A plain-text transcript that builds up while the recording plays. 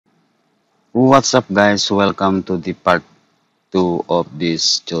What's up guys, welcome to the part 2 of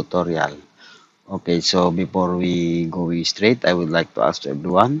this tutorial. Okay, so before we go straight, I would like to ask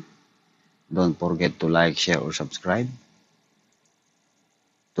everyone, don't forget to like, share or subscribe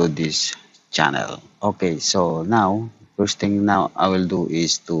to this channel. Okay, so now, first thing now I will do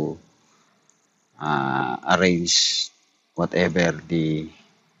is to arrange whatever the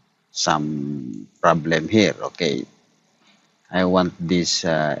some problem here. Okay, I want this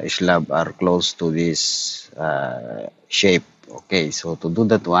slab are close to this shape. Okay, so to do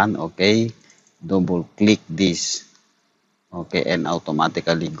that one, okay, double click this, okay, and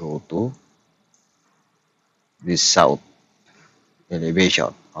automatically go to this south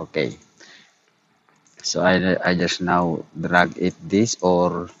elevation. Okay, so I just now drag it this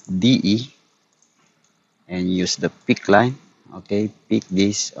or DE and use the pick line. Okay, pick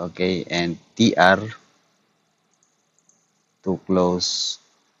this, okay, and TR to close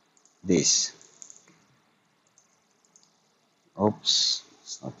this. Oops,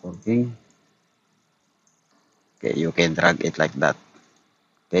 it's not working. Okay, you can drag it like that.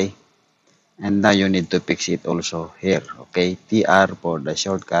 Okay, and now you need to fix it also here. Okay, TR for the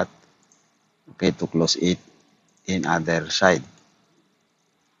shortcut. Okay, to close it in other side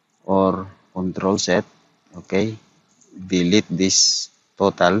or control set. Okay, delete this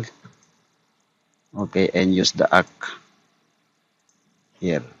total. Okay, and use the arc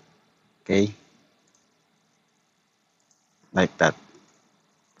here. Okay, like that.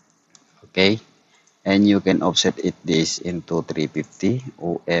 Okay, and you can offset it this into 350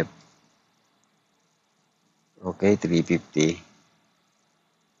 OF. Okay, 350.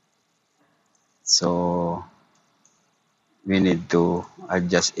 So we need to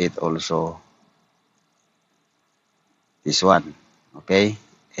adjust it also this one. Okay,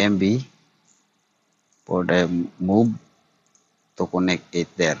 MB for the move to connect it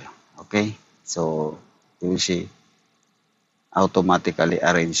there. Okay, so you will see automatically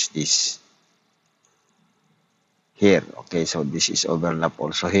arrange this here. Okay, so this is overlap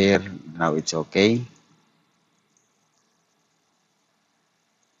also here. Now it's okay.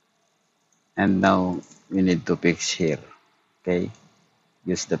 And now we need to fix here. Okay,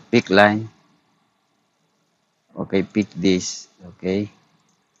 use the pick line. Okay, pick this. Okay,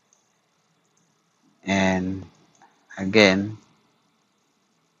 and again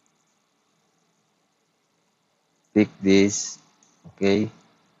pick this. Okay,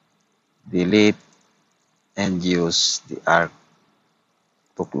 delete and use the arc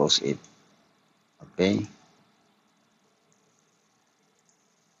to close it. Okay,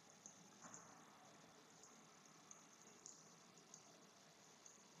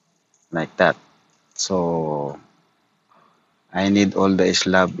 like that. So I need all the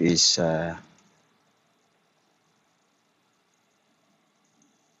slab is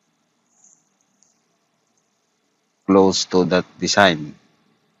close to that design.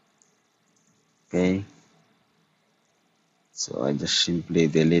 Okay, so I just simply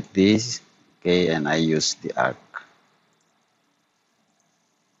delete this. Okay, and I use the arc.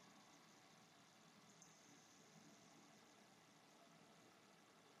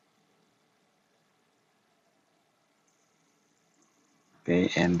 Okay,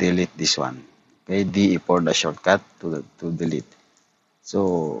 and delete this one. Okay, D for the shortcut to delete.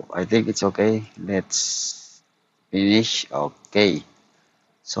 So I think it's okay. Let's finish. Okay,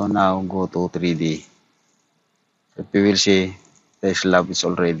 so now go to 3D. If you will see, the slab is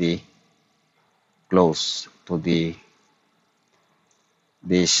already close to the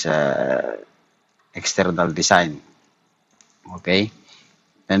this external design. Okay,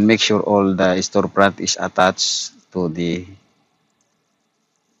 and make sure all the storefront is attached to the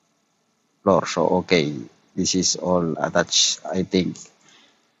floor. So okay, this is all attached, I think,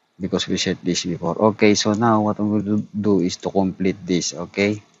 because we said this before. Okay, so now what I'm going to do is to complete this.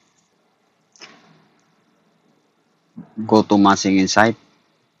 Okay, go to massing inside.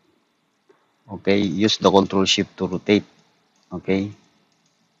 Okay, use the control shift to rotate. Okay,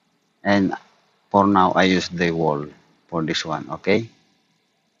 and for now I use the wall for this one. Okay,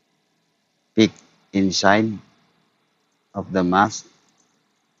 pick inside of the mask.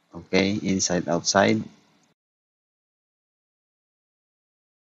 Okay, inside outside.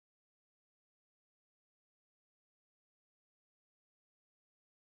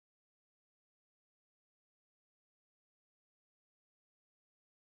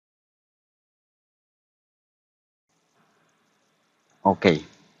 Okay,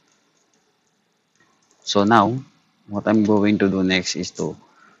 so now what I'm going to do next is to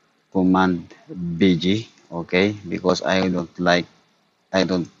command BG. Okay, because I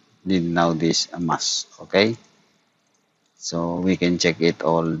don't need now this mask. Okay, so we can check it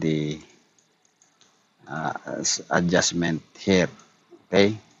all the adjustment here.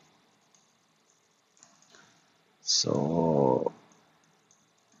 Okay, so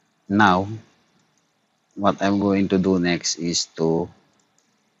now what I'm going to do next is to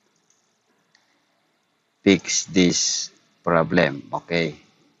fix this problem. Okay,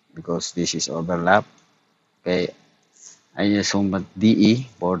 because this is overlap. Okay, I just want DE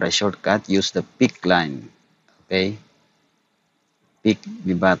for the shortcut. Use the pick line. Okay, pick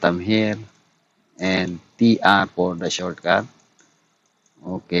the bottom here and TR for the shortcut.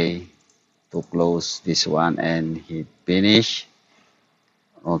 Okay, to close this one and hit finish.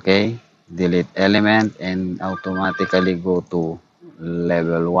 Okay, delete element and automatically go to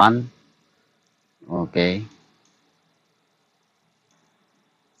level 1. Okay,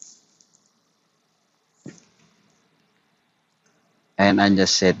 and I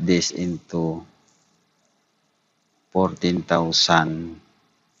just set this into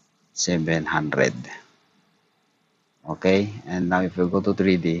 14,700. Okay, and now if you go to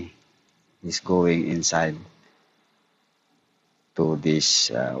 3D, it's going inside to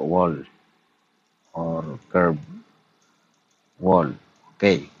this wall or curve wall.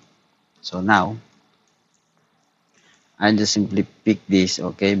 Okay, so now I just simply pick this,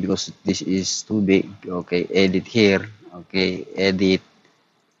 okay, because this is too big. Okay, edit here. Okay, edit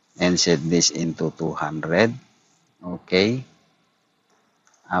and set this into 200. Okay,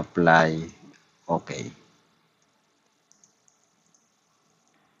 apply. Okay.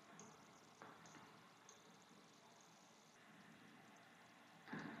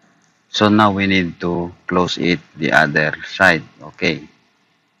 So now we need to close it the other side. Okay.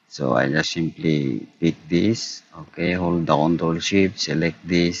 So I just simply pick this. Okay, hold the Control Shift, select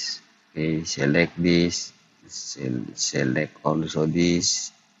this. Okay, select this. Select also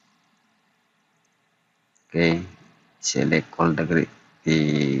this. Okay, select all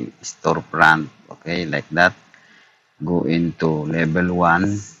the storefront. Okay, like that. Go into level 1.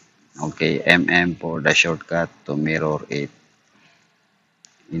 Okay, MM for the shortcut to mirror it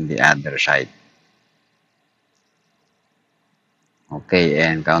in the other side. Okay,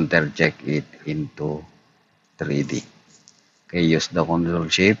 and counter check it into 3D. Okay, use the control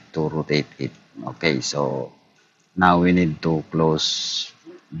shift to rotate it. Okay, so now we need to close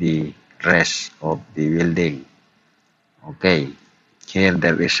the rest of the building. Okay, here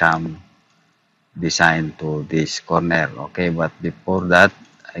there is some design to this corner. Okay, but before that,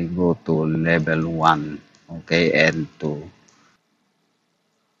 I go to level 1. Okay, and to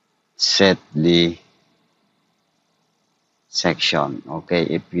set the section. Okay,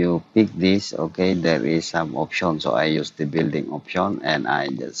 if you pick this, okay, there is some option. So I use the building option and I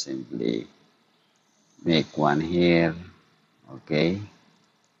just simply make one here. Okay,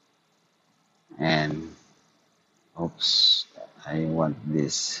 and oops, I want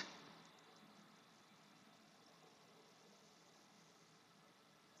this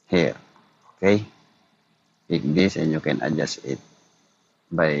here. Okay, pick this and you can adjust it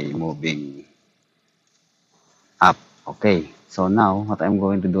by moving up. Okay, so now what I'm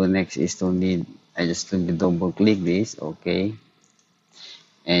going to do next is I just need to double click this. Okay,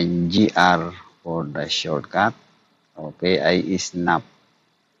 and GR for the shortcut. Okay, I snap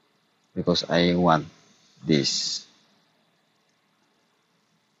because I want this.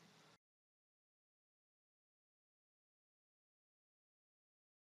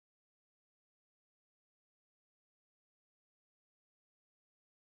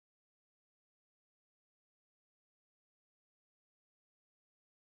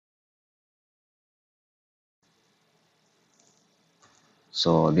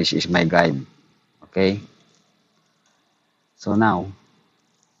 So this is my guide. Okay, so now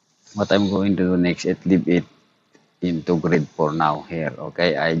what I'm going to do next is leave it into grid for now here.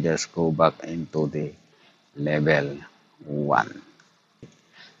 Okay, I just go back into the level 1.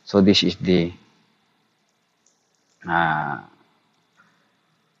 So this is the uh,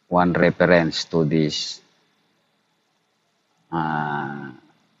 one reference to this uh,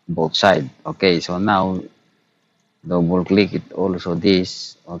 both side. Okay, so now double click it also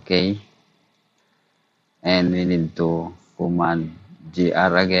this. Okay, and we need to command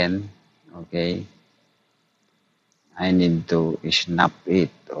GR again. Okay, I need to snap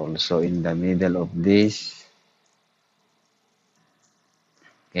it also in the middle of this.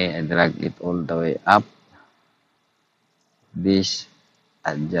 Okay, I drag it all the way up. This,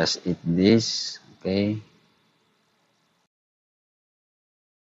 adjust it this. Okay,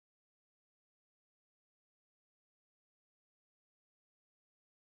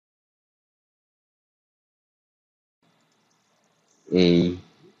 A,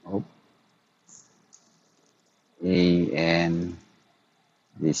 oh, A, and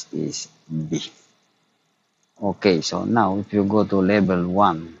this is B. Okay, so now if you go to level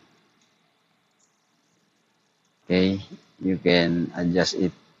 1, okay, you can adjust it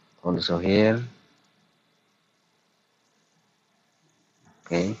also here,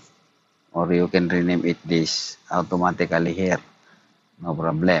 okay, or you can rename it this automatically here, no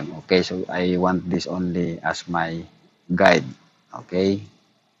problem. Okay, so I want this only as my guide, okay.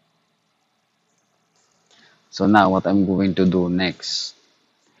 So now what I'm going to do next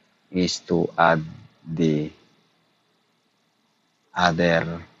is to add the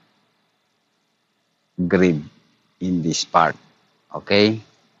other grid in this part, okay.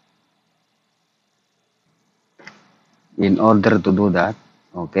 In order to do that,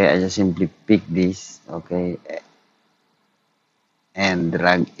 okay, I just simply pick this, okay, and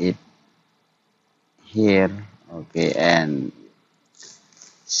drag it here, okay, and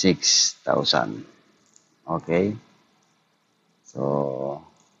 6,000, okay. So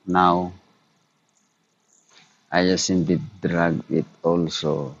now I just simply drag it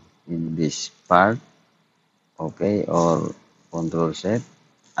also in this part, okay, or control set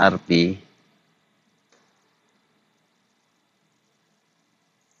RP,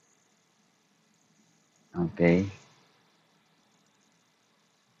 okay,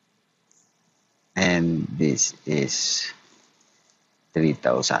 and this is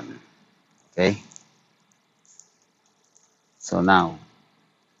 3,000, okay. So now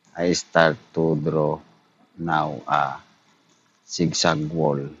I start to draw now a zigzag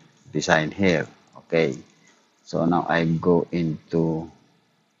wall design here, okay. So now I go into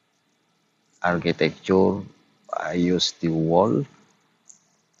architecture, I use the wall,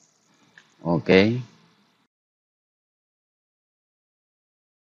 okay.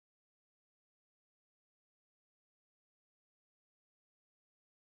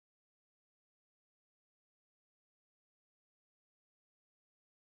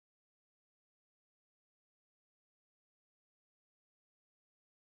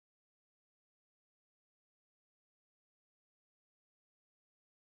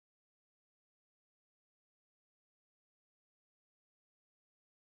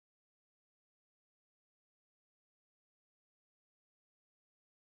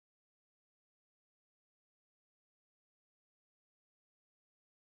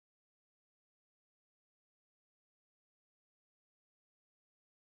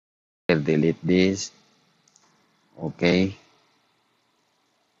 Here delete this, okay,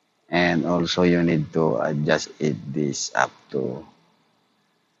 and also you need to adjust it this up to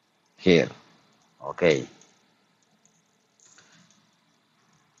here, okay.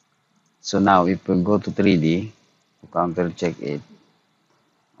 So now if we go to 3D to counter check it,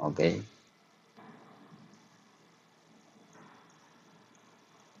 okay.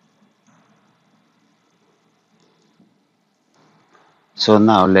 So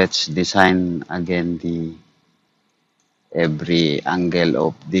now let's design again the every angle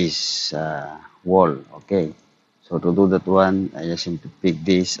of this wall, okay. So to do that one, I just simply pick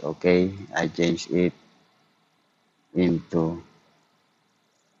this, okay. I change it into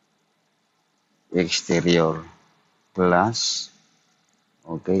exterior class,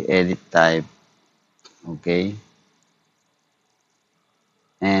 okay, edit type, okay,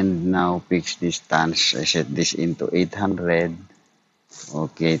 and now fix distance. I set this into 800,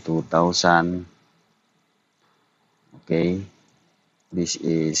 okay, 2000, okay. This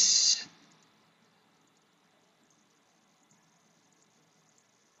is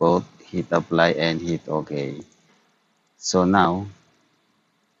both hit apply and hit okay. So now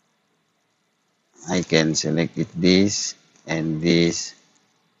I can select it this and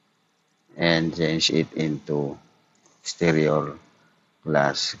change it into exterior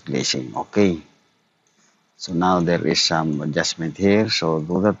glass glazing, okay. So now there is some adjustment here. So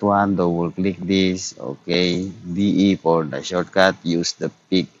do that one, double click this, okay. DE for the shortcut, use the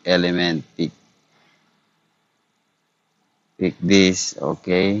pick element, pick this,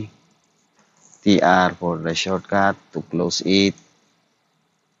 okay. TR for the shortcut to close it,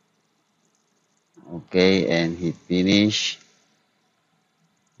 okay, and hit finish,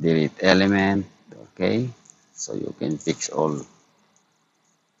 delete element, okay. So you can fix all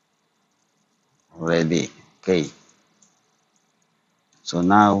already, okay. So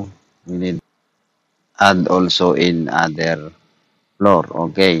now we need add also in other floor,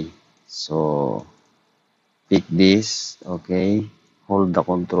 okay. So pick this, okay, hold the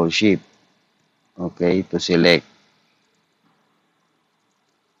control shift, okay, to select,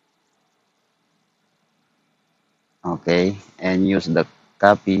 okay, and use the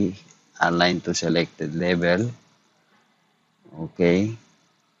copy align to selected level, okay,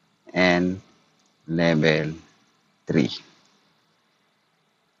 and level 3,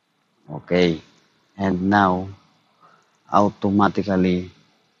 okay. And now automatically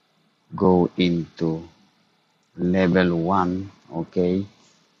go into level 1, okay,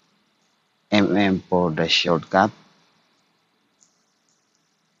 for the shortcut,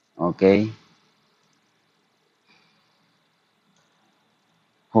 okay,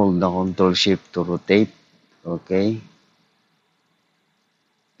 hold the control shift to rotate, okay,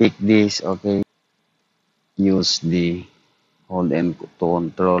 pick this, okay, use the hold and to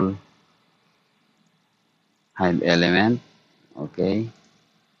control, hide element, okay,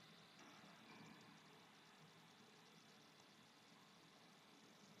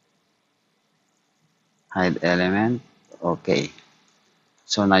 hide element, okay,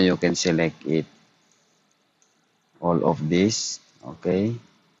 so now you can select it, all of this, okay,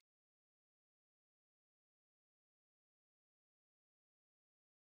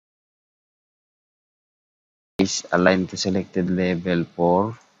 is align to selected level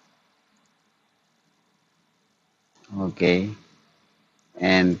 4, okay,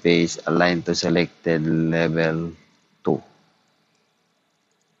 and face align to selected level 2.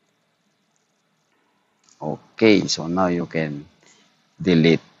 Okay, so now you can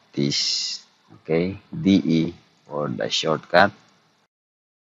delete this, okay, DE for the shortcut,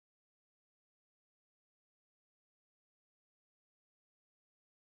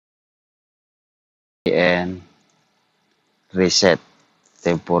 and reset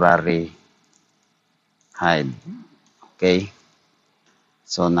temporary hide, okay.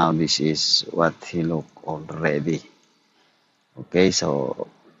 So now this is what he look already, okay. So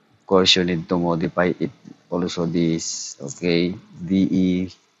of course you need to modify it also this, okay, DE,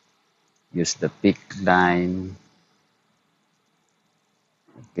 use the pick line,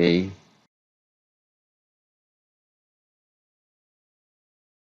 okay,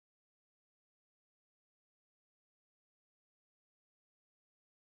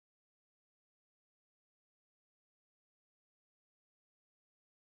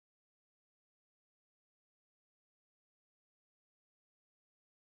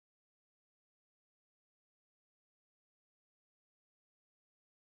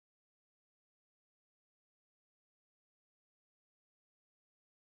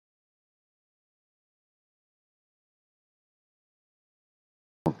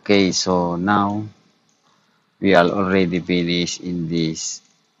 okay. So now we are already finished in this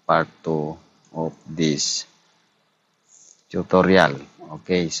part 2 of this tutorial,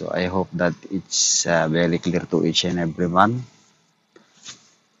 okay. So I hope that it's very clear to each and everyone.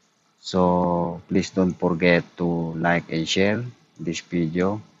 So please don't forget to like and share this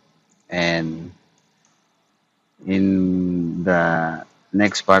video, and in the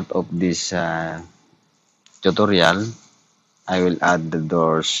next part of this tutorial I will add the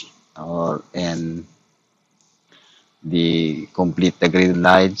doors or and the complete the grid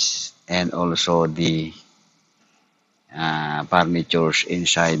lines and also the furnitures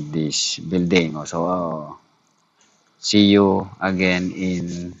inside this building. So see you again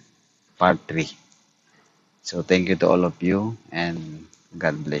in part 3. So thank you to all of you and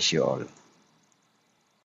God bless you all.